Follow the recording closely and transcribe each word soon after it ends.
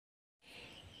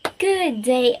Good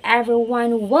day,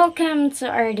 everyone. Welcome to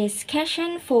our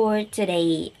discussion for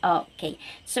today. Okay,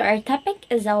 so our topic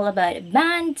is all about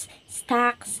bonds,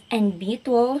 stocks, and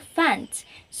mutual funds.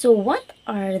 So, what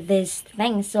are these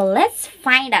things? So, let's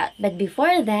find out. But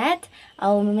before that,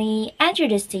 I'll me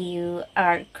introduce to you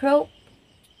our crew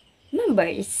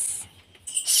members.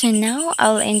 So, now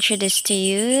I'll introduce to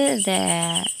you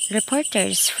the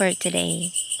reporters for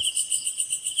today.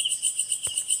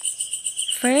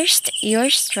 First,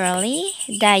 yours truly,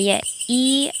 Daya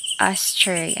E.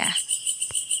 Austria.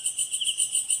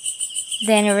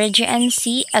 Then Regian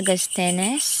C.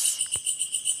 Agustines,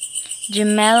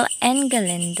 Jamel N.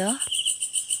 Galindo,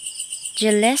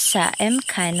 Jalessa M.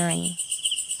 Canoy,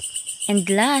 and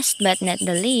last but not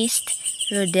the least,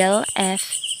 Rodel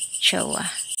F. Choa.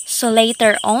 So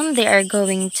later on, they are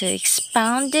going to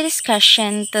expound the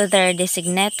discussion to their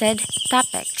designated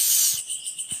topics.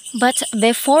 But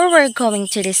before we're going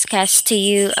to discuss to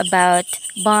you about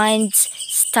bonds,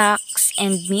 stocks,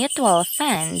 and mutual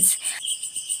funds,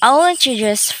 I'll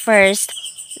introduce first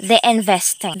the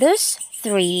investing. Those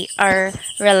three are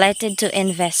related to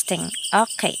investing.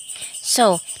 Okay,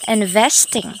 so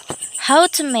investing, how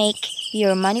to make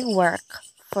your money work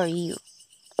for you.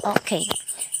 Okay,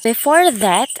 before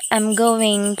that, I'm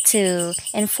going to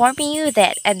inform you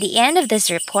that at the end of this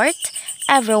report,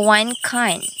 everyone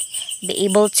can be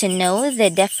able to know the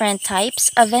different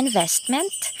types of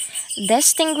investment,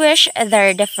 distinguish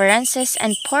their differences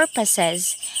and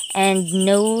purposes, and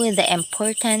know the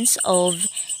importance of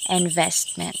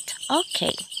investment.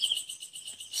 Okay,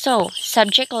 so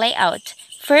subject layout.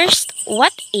 First,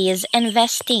 what is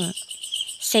investing?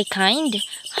 Second,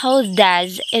 how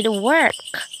does it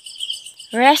work?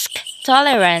 Risk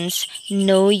tolerance,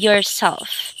 know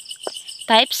yourself.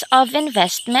 Types of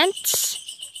investments,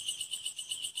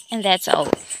 and that's all.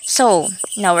 So,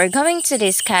 now we're going to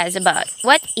discuss about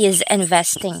what is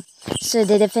investing. So,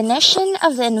 the definition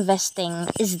of the investing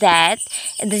is that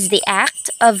it is the act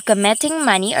of committing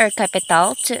money or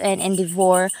capital to an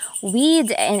endeavor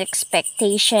with an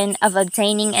expectation of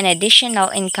obtaining an additional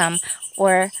income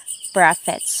or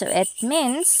profit. So, it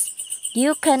means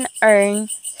you can earn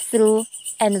through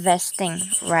investing,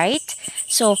 right?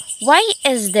 So, why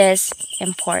is this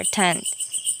important?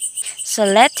 So,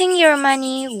 letting your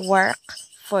money work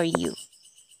for you.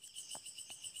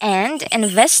 And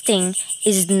investing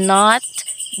is not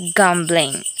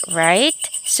gambling, right?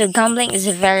 So, gambling is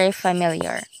very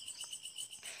familiar.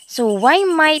 So, why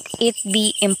might it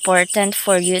be important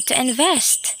for you to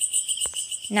invest?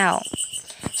 Now,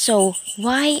 so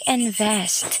why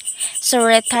invest? So,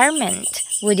 retirement.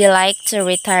 Would you like to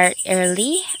retire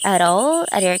early at all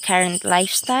at your current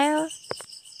lifestyle?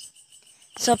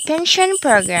 So pension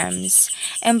programs.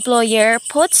 Employer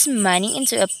puts money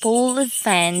into a pool of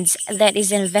funds that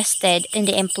is invested in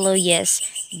the employee's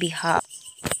behalf.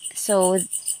 So,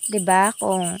 'di ba,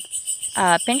 kung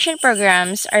pension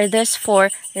programs are thus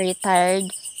for retired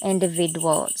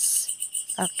individuals.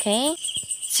 Okay?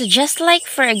 So just like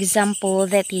for example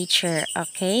the teacher,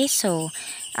 okay? So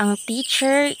ang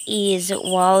teacher is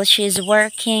while she's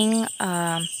working,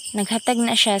 naghatag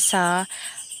na siya sa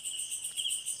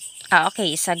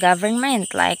okay, sa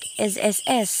government like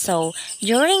SSS. So,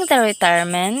 during the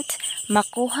retirement,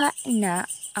 makuha na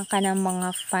ang kanang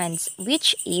mga funds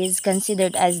which is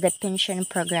considered as the pension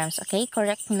programs. Okay,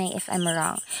 correct me if I'm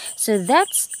wrong. So,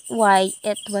 that's why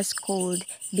it was called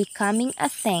becoming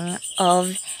a thing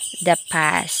of the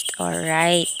past.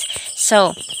 Alright.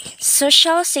 So,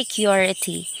 Social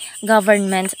Security.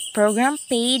 Government program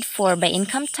paid for by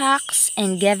income tax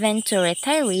and given to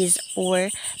retirees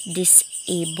or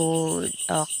disabled.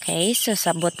 Okay, so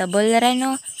sabotable ra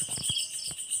no.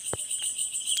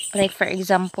 Like for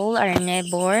example, our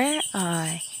neighbor,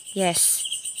 yes,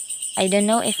 I don't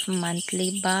know if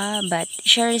monthly ba, but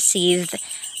she received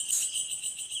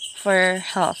for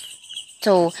health.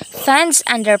 So, funds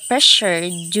under pressure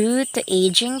due to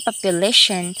aging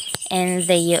population in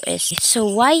the US. So,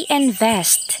 why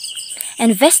invest?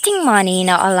 Investing money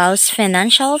now allows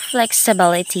financial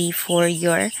flexibility for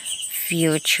your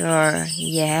future.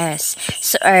 Yes.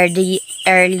 So, the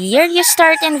earlier you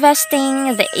start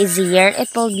investing, the easier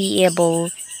it will be able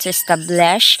to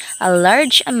establish a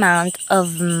large amount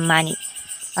of money.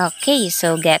 Okay,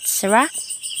 so get Sarah.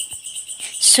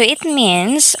 So it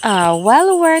means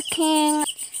while working,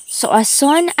 so as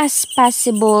soon as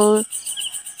possible,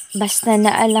 basta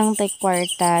naa lang tay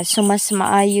kwarta, so mas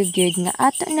maayo gyud nga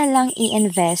ato na lang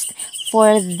i-invest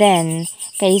for then.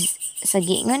 Kay sa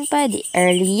giingon pa, the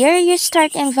earlier you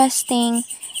start investing,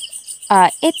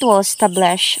 it will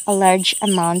establish a large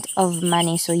amount of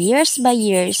money. So years by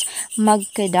years,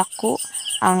 magkadako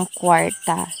ang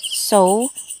kwarta. So,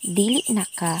 dili na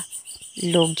ka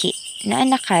logi. Na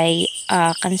kay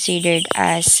considered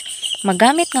as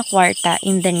magamit na kwarta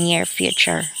in the near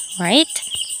future, right?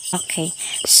 Okay.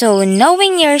 So,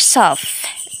 knowing yourself,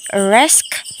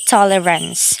 risk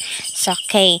tolerance. So,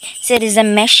 okay. So, it is a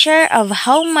measure of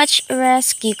how much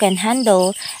risk you can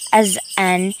handle as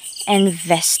an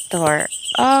investor.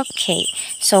 Okay.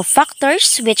 So,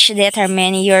 factors which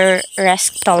determine your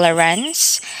risk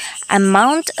tolerance: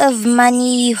 amount of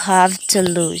money you have to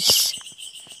lose,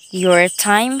 your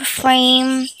time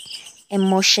frame,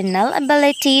 emotional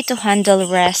ability to handle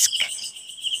risk,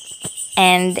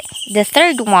 and the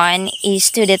third one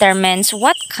is to determine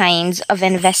what kinds of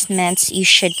investments you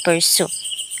should pursue.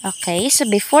 Okay, so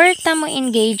before ta mo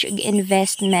engage og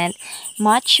investment,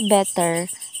 much better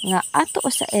nga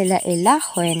ato sa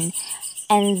ila-ilahon,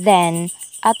 and then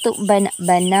ato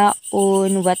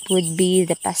banaon what would be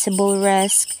the possible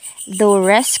risk. Though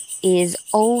risk is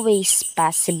always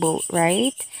possible,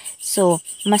 right? So,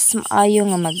 mas maayo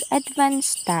nga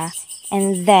mag-advance ta,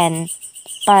 and then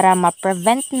para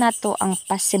ma-prevent na to ang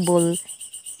possible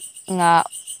nga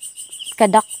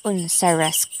kadakon sa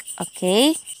risk.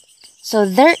 Okay? So,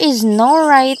 there is no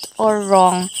right or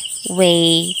wrong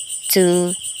way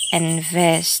to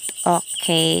invest.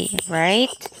 Okay,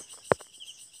 right?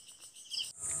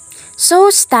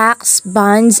 So, stocks,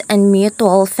 bonds, and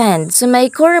mutual funds. So, my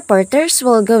co-reporters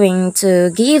will going to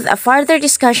give a further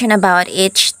discussion about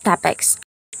each topics.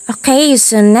 Okay,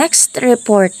 so next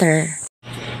reporter.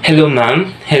 Hello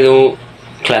ma'am, hello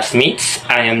classmates,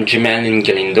 I am Jimelin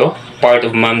Galindo, part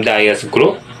of Ma'am Daya's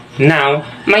group. Now,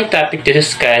 my topic to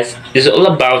discuss is all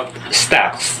about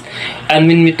stocks. And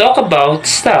when we talk about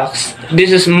stocks,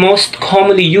 this is most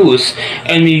commonly used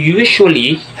and we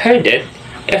usually heard it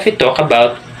if we talk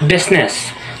about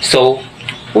business. So,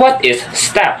 what is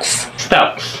stocks?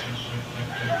 Stocks.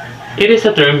 It is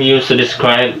a term used to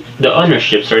describe the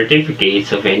ownership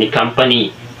certificates of any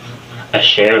company. A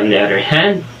share, on the other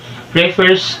hand,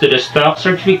 refers to the stock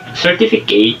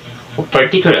certificate of a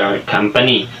particular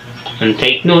company. And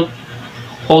take note,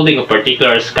 holding a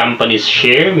particular company's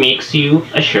share makes you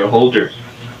a shareholder.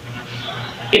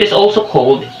 It is also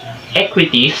called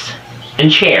equities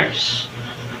and shares.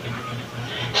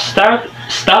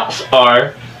 Stocks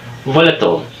are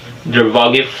volatile. Their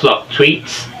value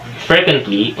fluctuates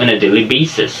frequently on a daily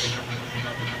basis.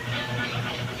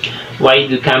 Why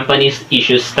do companies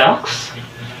issue stocks?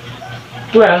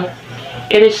 Well,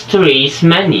 it is to raise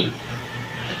money.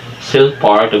 Sell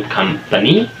part of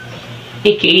company,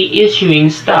 aka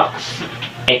issuing stocks,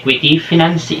 equity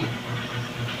financing.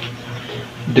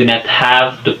 Do not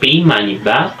have to pay money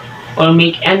back or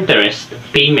make interest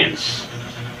payments.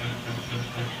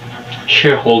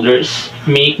 Shareholders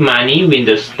make money when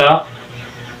the stock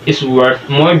is worth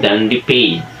more than they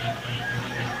paid.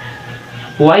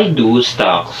 Why do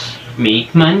stocks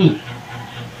make money?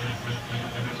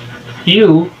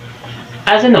 You,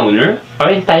 as an owner,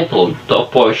 are entitled to a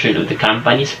portion of the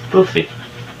company's profit,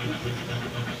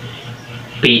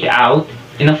 paid out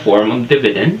in a form of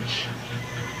dividends,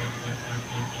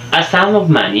 a sum of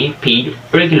money paid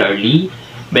regularly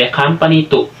by a company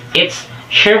to its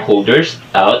shareholders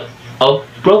out of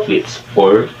profits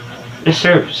or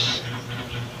reserves.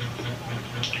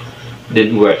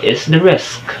 Then where is the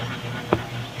risk?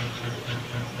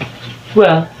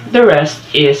 Well, the rest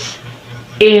is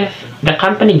if the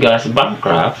company goes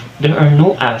bankrupt, there are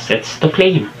no assets to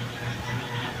claim.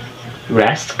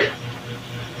 Risk.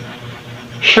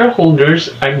 Shareholders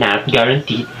are not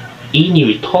guaranteed any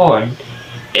return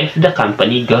if the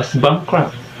company goes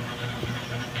bankrupt.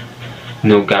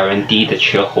 No guarantee that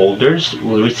shareholders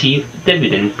will receive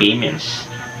dividend payments.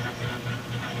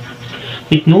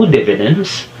 With no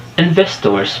dividends,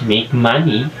 investors make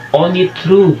money only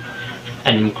through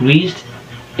an increase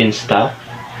in stock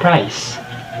price.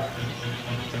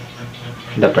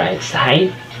 The bright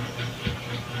side,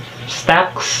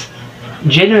 stocks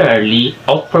generally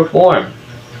outperform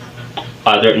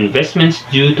other investments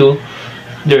due to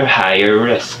their higher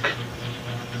risk.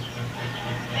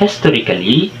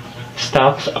 Historically,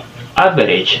 stocks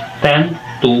average 10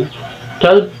 to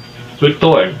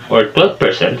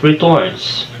 12%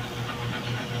 returns.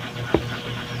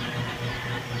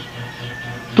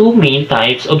 Two main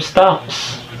types of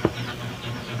stocks.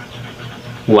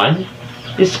 One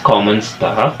is common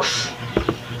stocks.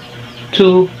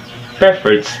 Two,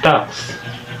 preferred stocks.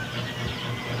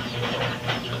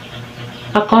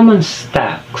 A common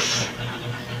stocks.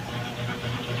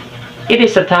 It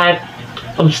is a type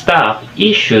of stock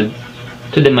issued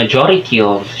to the majority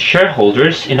of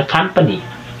shareholders in a company.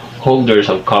 Holders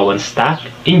of common stock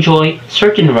enjoy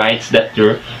certain rights that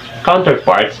their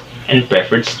counterparts and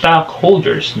preferred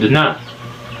stockholders do not.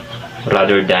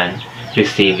 Rather than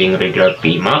receiving regular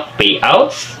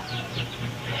payouts,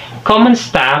 common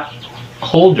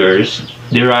stockholders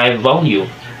derive value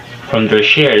from their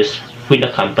shares when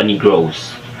the company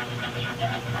grows.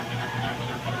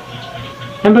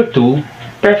 Number 2,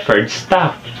 preferred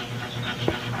stock.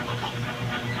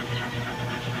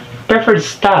 Preferred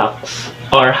stocks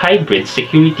are hybrid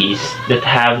securities that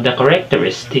have the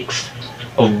characteristics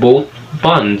of both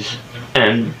bonds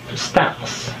and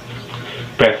stocks.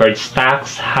 Preferred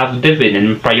stocks have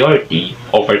dividend priority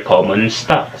over common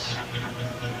stocks.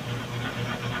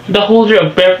 The holder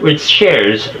of preferred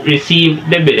shares receive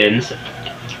dividends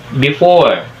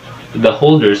before the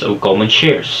holders of common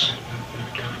shares.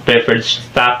 Preferred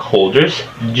stockholders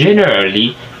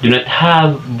generally do not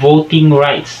have voting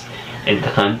rights in the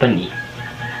company.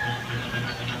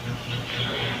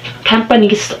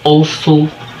 Companies also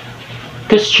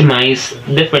customize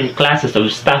different classes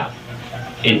of stock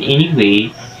in any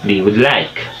way they would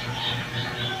like.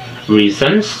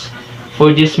 Reasons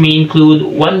for this may include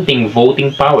wanting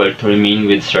voting power to remain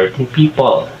with certain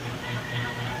people,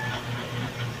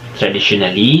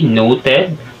 traditionally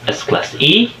noted as Class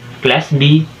A, Class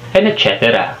B, and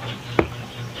etc.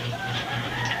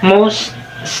 Most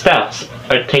stocks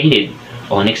are traded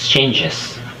on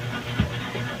exchanges.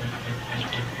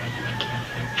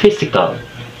 Physical.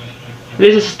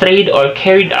 This is trade or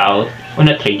carried out on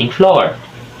a trading floor.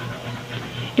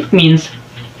 It means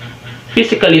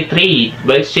physically trade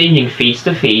by exchanging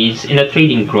face-to-face in a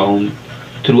trading ground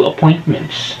through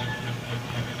appointments.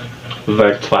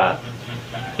 Virtual.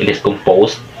 It is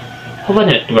composed of a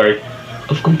network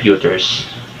of computers.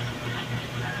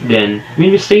 Then,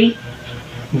 when we say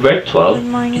virtual,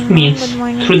 it means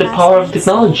through the power of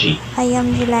technology, I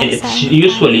am and it's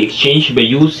usually exchanged by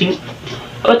using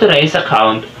authorized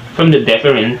account from the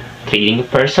different trading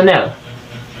personnel.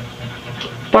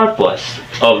 Purpose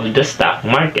of the stock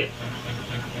market: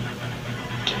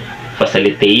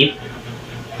 facilitate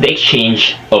the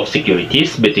exchange of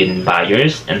securities between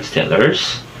buyers and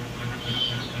sellers,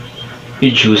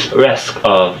 reduce risk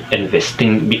of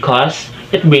investing because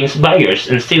it brings buyers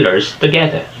and sellers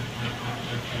together.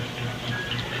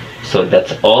 So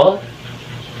that's all.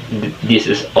 This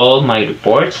is all my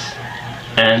reports.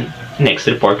 And next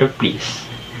reporter, please.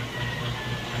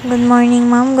 Good morning,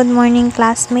 ma'am. Good morning,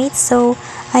 classmates. So,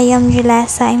 I am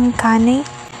Julessa Imkanoy.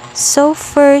 So,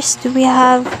 first, we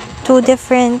have two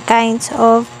different kinds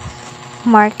of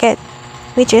market,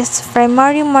 which is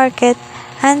primary market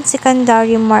and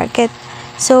secondary market.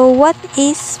 So, what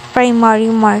is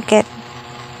primary market?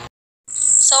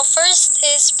 So first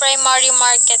is primary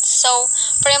market. So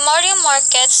primary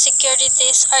market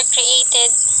securities are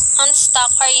created and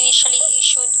stock are initially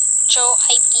issued through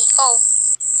IPO.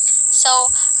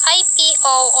 So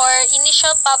IPO or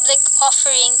initial public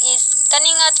offering is kani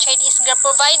nga trade is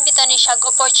provide bitaw ni siya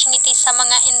opportunity sa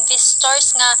mga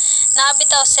investors nga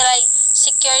naabitaw sila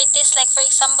securities, like for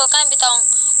example kan bitong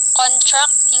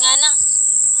contract ingana.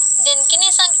 Then kini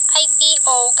sang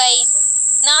IPO kay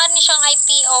naa ni siyang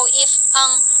IPO if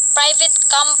ang private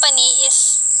company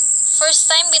is first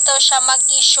time bitaw siya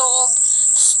mag-issue og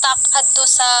stock adto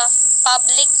sa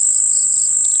public.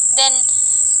 Then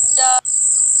the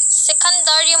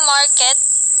secondary market,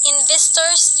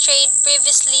 investors trade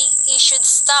previously issued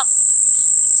stock.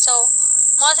 So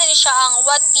mo ni siya ang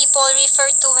what people refer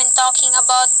to when talking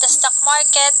about the stock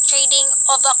market. Trading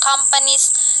of a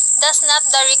companies does not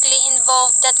directly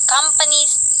involve that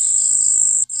companies.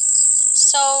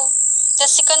 So, the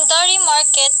secondary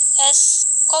market is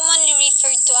commonly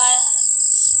referred to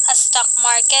as stock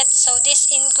market. So, this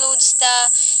includes the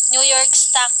New York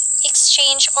Stock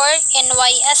Exchange or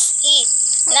NYSE,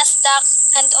 Nasdaq,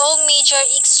 and all major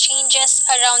exchanges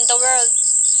around the world.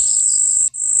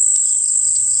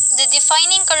 The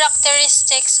defining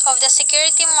characteristics of the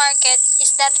security market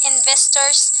is that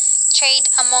investors trade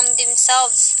among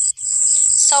themselves.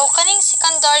 So, kaning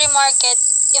secondary market,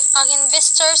 if ang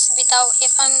investor is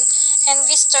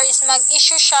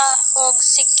mag-issue siya og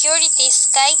securities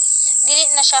kay dili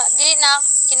na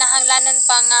kinahanglanan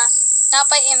pa nga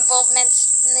napay involvement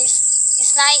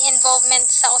is na involvement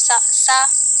sa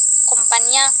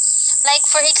kumpanya. Like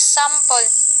for example,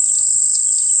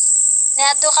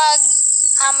 nadto kag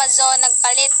Amazon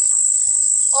nagpalit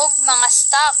og mga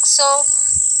stock. So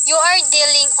you are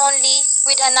dealing only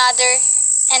with another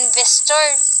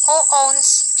investor who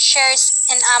owns shares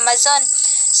in Amazon.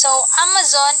 So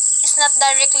Amazon is not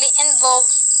directly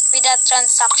involved with that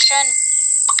transaction.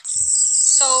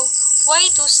 So why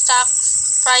do stock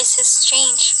prices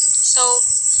change? So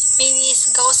maybe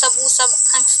is gausab-usab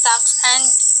ang stocks and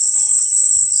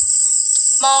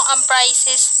mao ang price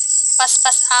is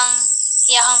paspas ang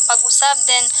iyahang pag-usab.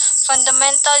 Then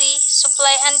fundamentally,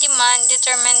 supply and demand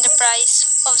determine the price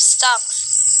of stocks.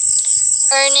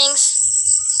 Earnings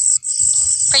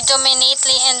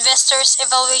predominantly investors'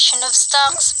 evaluation of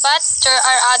stocks, but there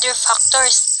are other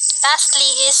factors. Lastly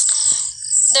is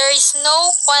there is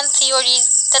no one theory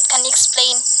that can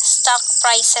explain stock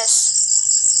prices.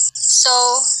 So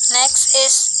next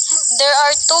is there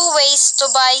are two ways to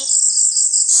buy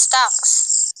stocks.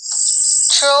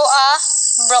 Through a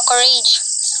brokerage.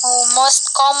 So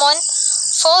most common,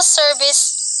 full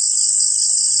service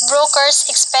brokers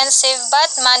expensive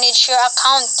but manage your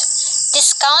account.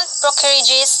 Discount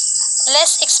brokerages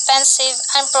less expensive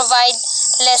and provide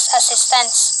less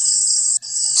assistance.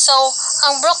 So,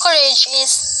 ang brokerage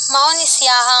is mao ni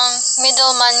siya ang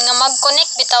middleman nga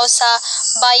mag-connect bitaw sa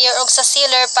buyer o sa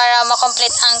seller para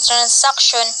makomplete ang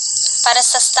transaction para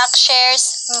sa stock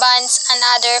shares, bonds, and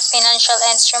other financial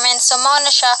instruments. So, mao na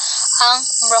siya ang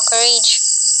brokerage.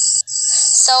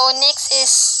 So, next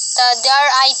is the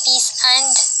DRIPs and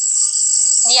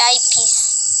DIPs.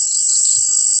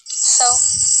 So,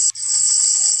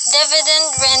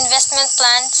 dividend reinvestment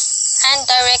plans and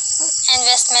direct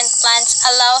investment plans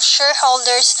allow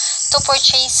shareholders to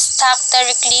purchase stock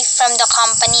directly from the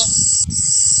company.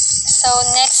 So,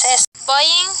 next is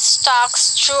buying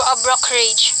stocks through a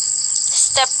brokerage.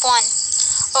 Step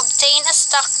 1. Obtain a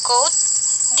stock quote.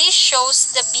 This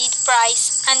shows the bid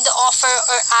price and the offer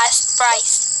or asked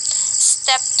price.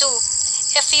 Step 2.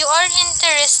 If you are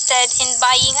interested in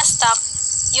buying a stock,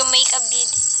 you make a bid.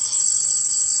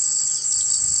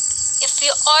 If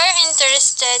you are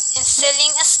interested in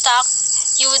selling a stock,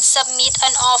 you would submit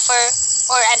an offer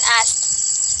or an ask.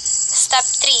 Step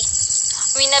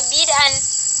 3. When a bid and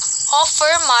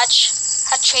offer match,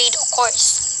 a trade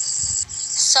occurs.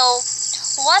 So,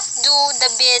 what do the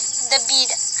bid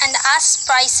and ask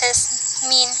prices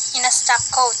mean in a stock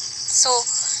quote? So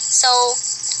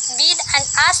bid and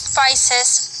ask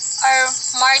prices are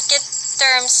market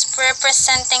terms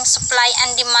representing supply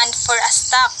and demand for a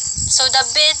stock. So the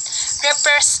bid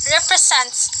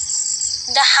represents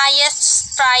the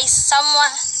highest price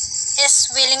someone is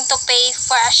willing to pay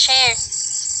for a share.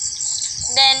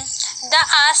 Then the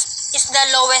ask is the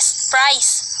lowest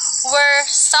price where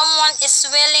someone is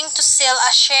willing to sell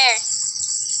a share.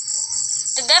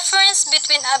 The difference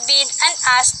between a bid and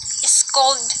ask is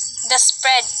called the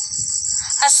spread.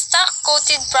 A stock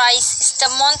quoted price is the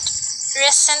most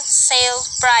recent sale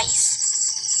price.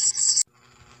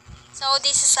 So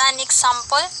this is an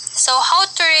example. So how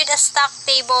to read a stock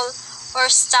table or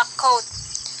stock quote.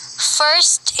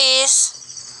 First is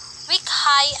week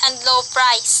high and low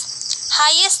price.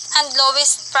 Highest and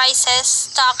lowest prices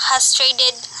stock has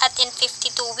traded at in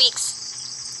 52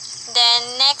 weeks.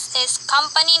 Then next is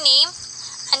company name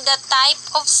and the type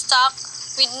of stock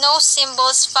with no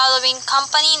symbols following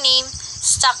company name.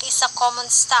 Stock is a common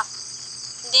stock.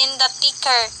 Then the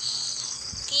ticker.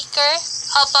 Ticker,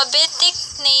 alphabetic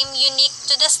name unique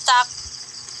to the stock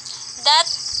that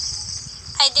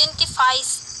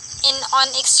identifies on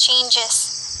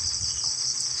exchanges.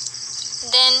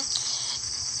 Then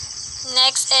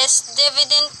next is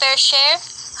dividend per share,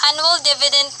 annual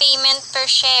dividend payment per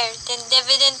share. Then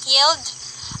dividend yield,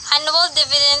 annual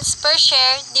dividends per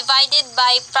share divided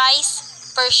by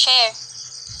price per share.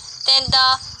 Then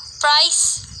the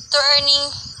price to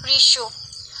earning ratio,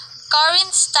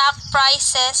 current stock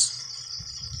prices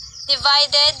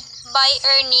divided by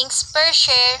earnings per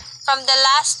share from the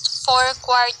last 4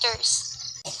 quarters.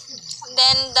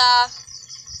 Then the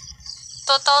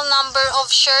total number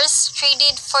of shares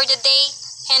traded for the day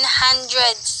in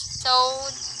hundreds. So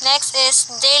next is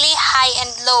daily high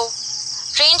and low,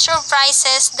 range of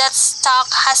prices that stock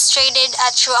has traded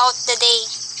at throughout the day.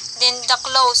 Then the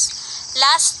close,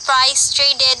 last price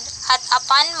traded at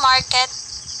upon market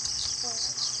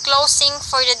closing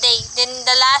for the day. Then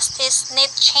the last is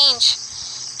net change,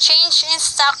 change in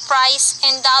stock price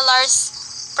in dollars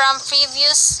from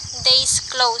previous day's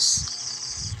close.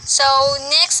 So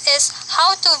next is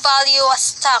how to value a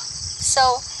stock.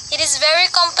 So it is very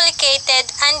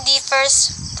complicated and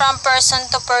differs from person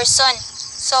to person.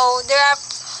 So there are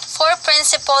 4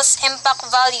 principles impact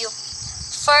value.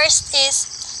 First is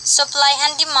supply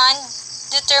and demand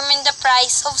determine the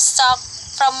price of stock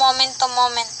from moment to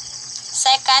moment.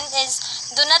 Second is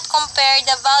do not compare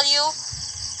the value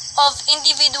of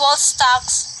individual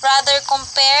stocks, rather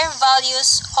compare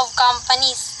values of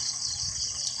companies.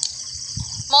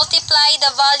 Multiply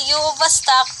the value of a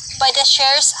stock by the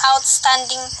shares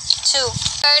outstanding too.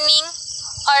 Earning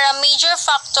are a major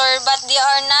factor but they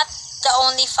are not the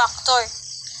only factor.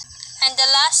 And the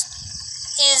last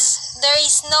is there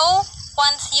is no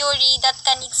one theory that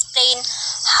can explain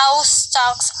how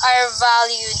stocks are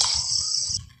valued.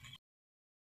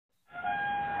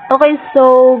 Okay,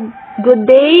 so good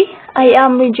day. I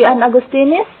am Regian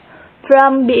Agostinis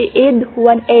from BEd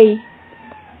 1A.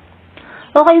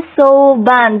 Okay, so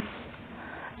bonds.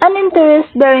 An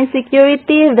interest-bearing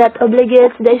security that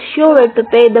obligates the issuer to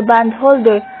pay the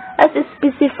bondholder as a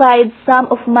specified sum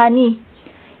of money,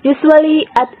 usually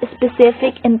at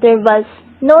specific intervals,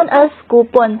 known as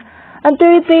coupon, and to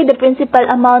repay the principal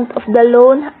amount of the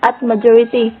loan at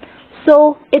maturity.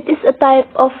 So, it is a type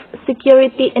of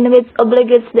security in which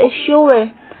obligates the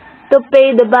issuer to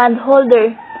pay the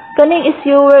bondholder. Kaning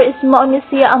issuer is mao ni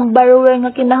siya ang borrower nga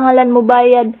kinahanglan mo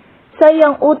bayad sa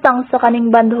iyang utang sa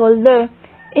kaning bondholder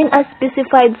in a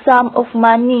specified sum of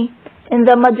money in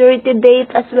the majority date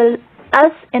as well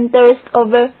as interest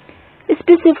over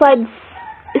specified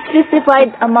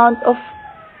amount of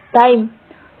time.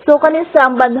 So kanin sa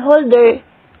ang bondholder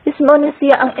is mao ni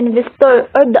siya ang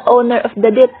investor or the owner of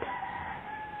the debt.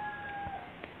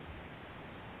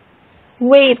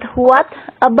 Wait, what?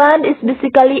 A bond is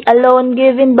basically a loan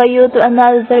given by you to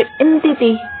another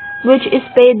entity which is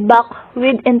paid back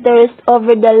with interest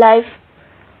over the life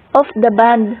of the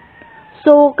bond.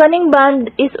 So, kaning bond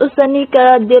is usa ni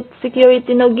ka debt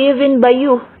security no given by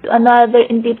you to another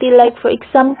entity, like for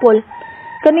example,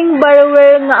 kaning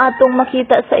borrower nga atong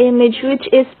makita sa image which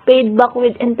is paid back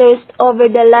with interest over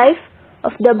the life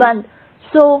of the bond.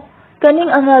 So, kaning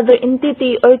another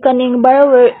entity or kaning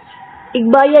borrower,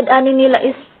 igbayad ani nila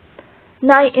is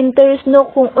na interest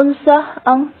no kung unsa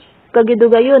ang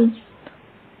kagidugayon.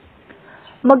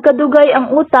 Magkadugay ang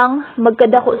utang,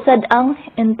 magkadako sad ang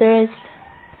interest.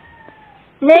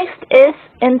 Next is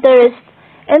interest.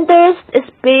 Interest is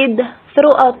paid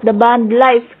throughout the bond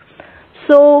life.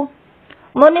 So,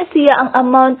 mo ni siya ang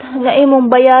amount nga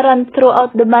imong bayaran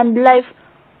throughout the bond life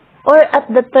or at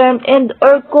the term end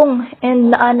or kung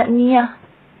end na ana niya.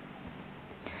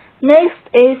 Next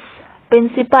is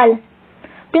principal.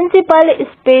 Principal is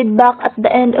paid back at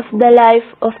the end of the life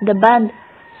of the bond.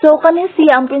 So, kanin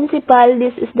siya ang principal,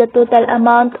 this is the total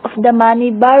amount of the money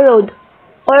borrowed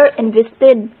or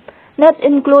invested, not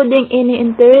including any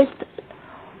interest.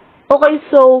 Okay,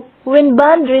 so, when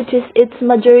bond reaches its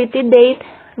maturity date,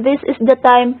 this is the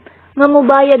time nga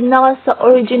mobayad na ka sa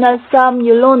original sum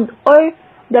you loaned or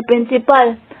the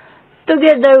principal,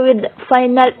 together with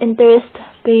final interest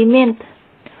payment.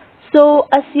 So,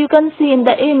 as you can see in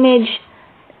the image,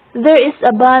 there is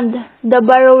a bond, the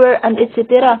borrower, and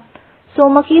etc. So,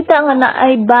 makita nga na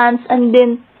ay bonds and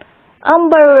then,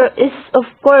 ang borrower is of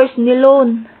course ni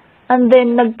loan and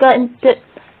then nagka-interest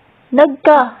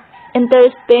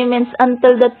payments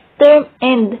until the term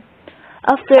end.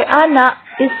 After ana,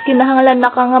 is kinahanglan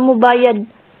na ka nga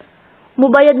mubayad.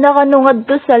 Mubayad na ka nung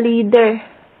adto sa leader.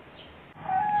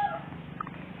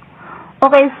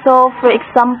 Okay, so for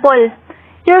example,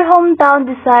 your hometown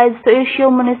decides to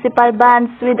issue municipal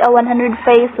bonds with a 100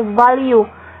 face value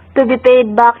to be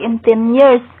paid back in 10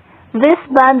 years. This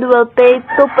bond will pay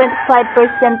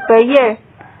 2.5% per year.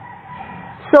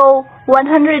 So,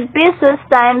 100 pesos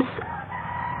times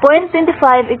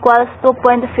 0.25 equals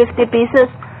 2.50 pesos.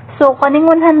 So, kaning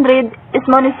 100 is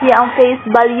mo ni siya ang face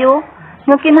value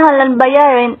nga kinahanglan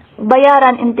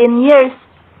bayaran in 10 years.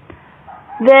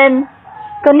 Then,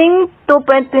 kaning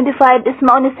 2.25 is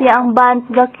mo ni siya ang bond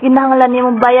nga kinahanglan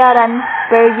nimo bayaran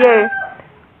per year.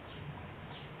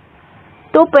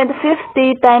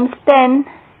 2.50 times 10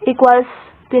 equals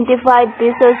 25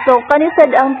 pesos. So,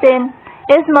 kanisad ang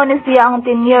 10 is mo ni siya ang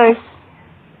 10 years.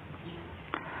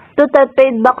 Total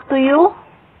paid back to you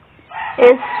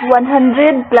is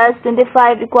 100 plus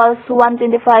 25 equals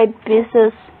 125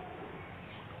 pesos.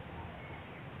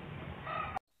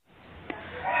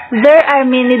 There are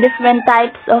many different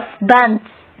types of bonds.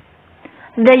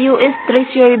 The U.S.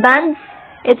 Treasury bonds,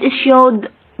 it is issued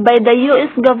by the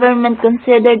U.S. government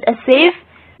considered a safe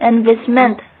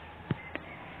investment.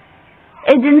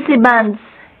 Agency bonds,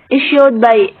 issued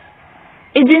by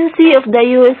agency of the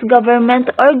U.S. government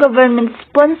or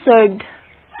government-sponsored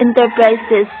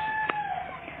enterprises.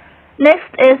 Next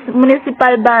is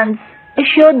municipal bonds,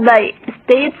 issued by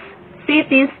states,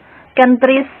 cities,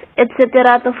 countries,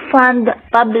 etc. to fund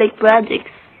public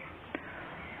projects.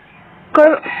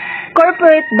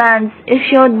 Corporate bonds,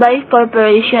 issued by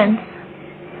corporations.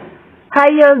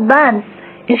 High-yield bonds,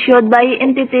 issued by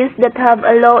entities that have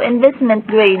a low investment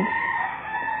grade.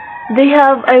 They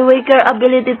have a weaker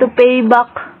ability to pay back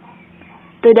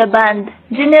to the bond.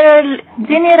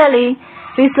 Generally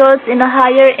results in a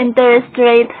higher interest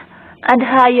rate and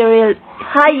higher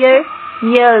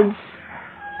yields.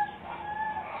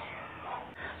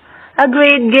 a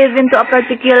grade given to a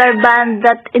particular band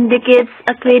that indicates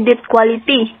a credit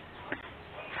quality.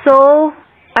 So,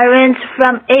 arrange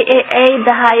from AAA,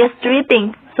 the highest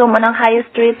rating. So, manang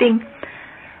highest rating.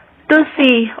 To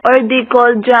C or D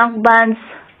called junk bands,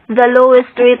 the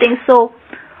lowest rating. So,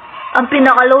 ang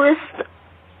pinaka-lowest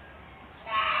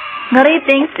na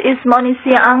ratings is mo ni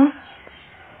siya ang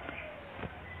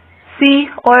C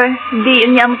or D.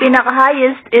 Yun ang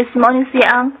pinaka-highest is mo ni siya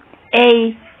ang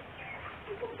A.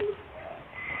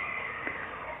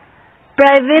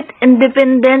 Private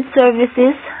independent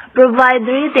services provide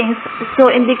ratings,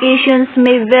 so indications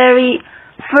may vary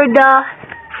for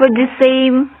the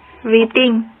same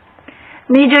rating.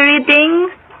 Major rating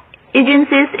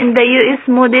agencies in the U.S.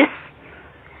 Moody's,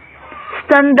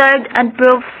 Standard and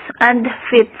Poor's and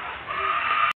Fitch.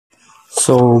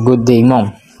 So, good day,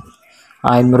 Mom.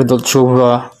 I'm Rudolph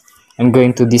Chua. I'm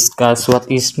going to discuss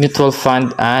what is mutual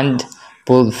fund and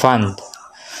pooled fund.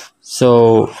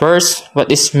 So, first, what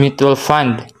is mutual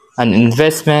fund? An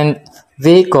investment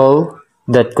vehicle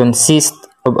that consists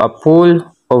of a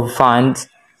pool of funds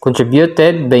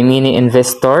contributed by many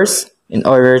investors in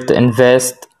order to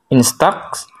invest in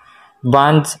stocks,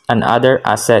 bonds, and other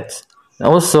assets.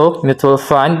 Also, mutual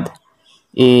fund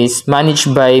is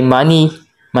managed by money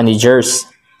managers.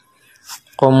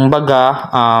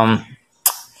 Kumbaga,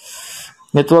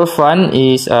 mutual fund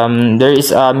is there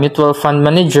is a mutual fund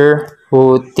manager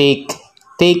who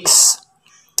takes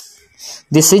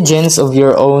decisions of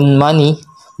your own money,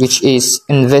 which is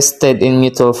invested in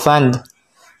mutual fund.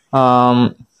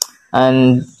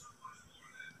 And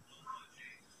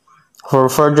for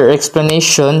further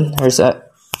explanation,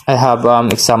 I have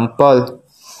example.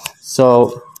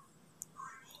 So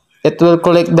it will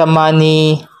collect the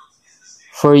money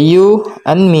for you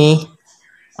and me.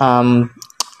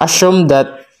 Assume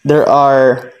that there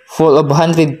are full of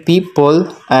 100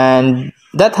 people, and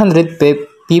that 100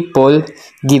 people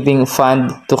giving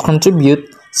fund to contribute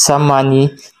some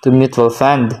money to mutual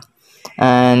fund,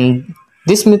 and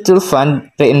this mutual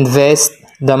fund reinvest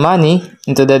the money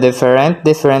into the different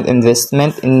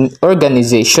investment in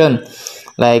organization.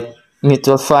 Like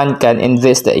mutual fund can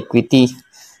invest the equity.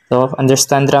 So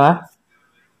understand ra?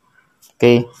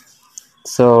 Okay.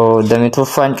 So the mutual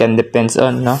fund can depends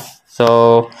on, no?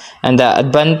 So, and the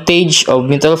advantage of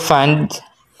mutual fund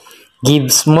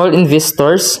gives small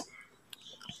investors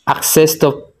access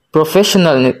to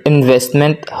professional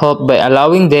investment help by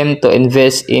allowing them to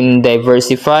invest in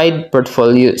diversified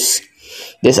portfolios.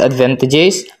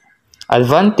 Disadvantage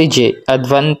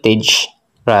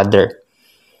rather,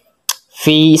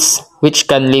 fees which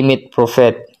can limit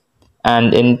profit,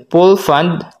 and in pool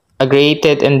fund,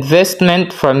 aggregated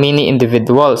investment for many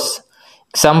individuals.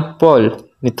 Example,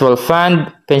 mutual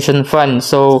fund, pension fund.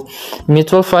 So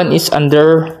mutual fund is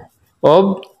under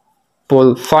of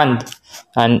pool fund.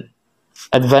 And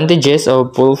advantages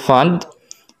of pool fund: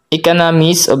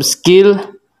 economies of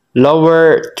scale,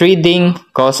 lower trading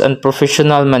costs, and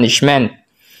professional management.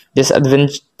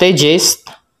 Disadvantages: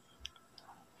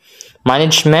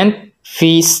 management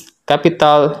fees,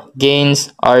 capital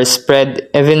gains are spread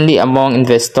evenly among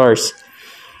investors.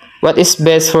 What is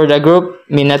best for the group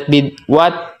may not be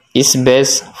what is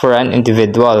best for an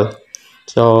individual.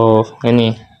 So,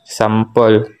 ini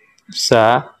sample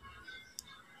sa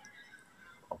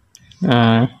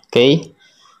okay.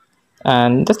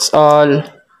 And that's all.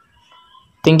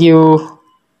 Thank you.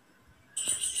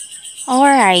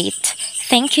 Alright.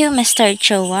 Thank you, Mr.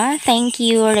 Choa. Thank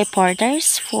you,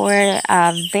 reporters, for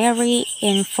a very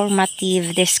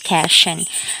informative discussion.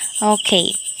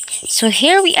 Okay, so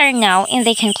here we are now in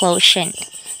the conclusion.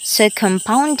 So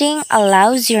compounding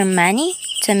allows your money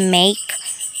to make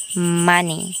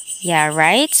money. Yeah,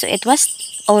 right? So it was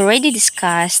already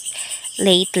discussed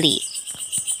lately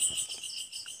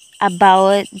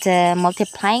about the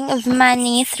multiplying of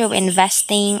money through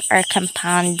investing or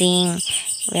compounding.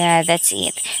 Yeah, that's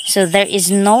it. So there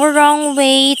is no wrong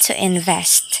way to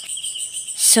invest.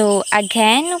 So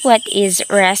again, what is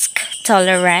risk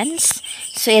tolerance?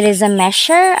 So it is a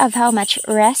measure of how much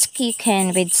risk you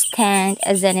can withstand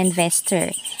as an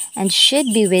investor and should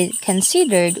be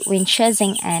considered when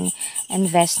choosing an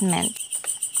investment.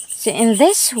 So in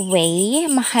this way,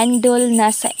 mahandle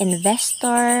na sa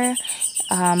investor,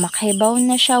 makahibaw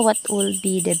na siya what will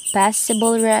be the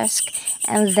possible risk,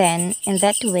 and then in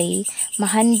that way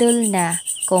mahandle na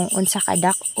kung unsa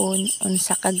kadakon,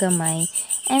 unsa kagamay,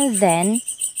 and then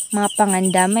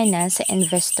mapangandaman na sa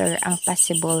investor ang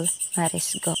possible na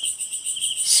risgo.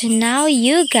 So now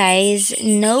you guys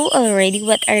know already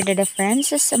what are the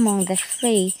differences among the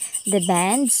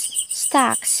bonds,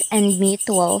 stocks, and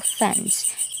mutual funds.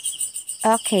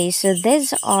 Okay, so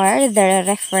these are the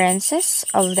references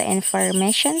of the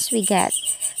informations we get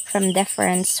from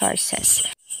different sources.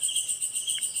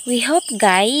 We hope,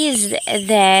 guys,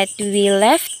 that we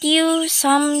left you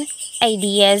some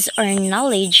ideas or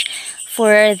knowledge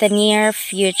for the near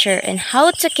future and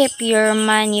how to keep your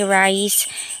money rise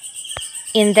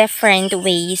in different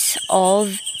ways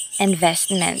of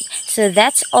investment. So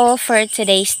that's all for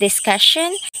today's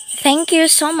discussion. Thank you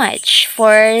so much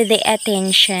for the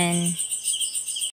attention.